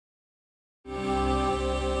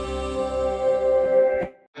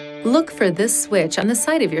Look for this switch on the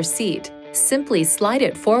side of your seat. Simply slide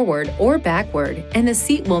it forward or backward, and the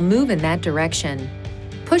seat will move in that direction.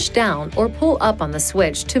 Push down or pull up on the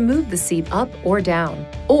switch to move the seat up or down,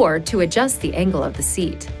 or to adjust the angle of the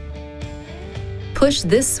seat. Push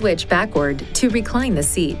this switch backward to recline the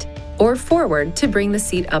seat, or forward to bring the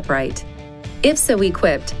seat upright. If so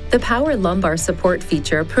equipped, the power lumbar support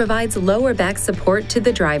feature provides lower back support to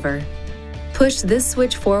the driver. Push this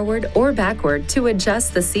switch forward or backward to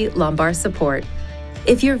adjust the seat lumbar support.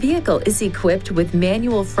 If your vehicle is equipped with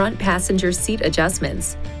manual front passenger seat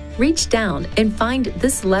adjustments, reach down and find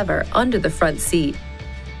this lever under the front seat.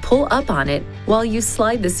 Pull up on it while you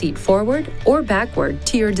slide the seat forward or backward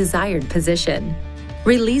to your desired position.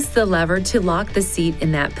 Release the lever to lock the seat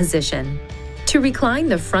in that position. To recline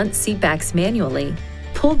the front seat backs manually,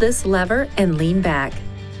 pull this lever and lean back.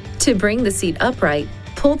 To bring the seat upright,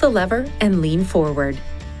 pull the lever and lean forward.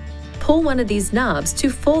 Pull one of these knobs to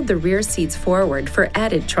fold the rear seats forward for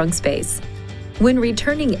added trunk space. When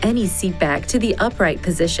returning any seat back to the upright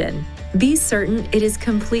position, be certain it is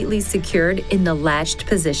completely secured in the latched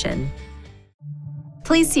position.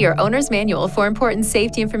 Please see your owner's manual for important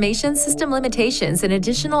safety information, system limitations, and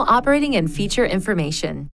additional operating and feature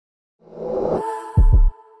information.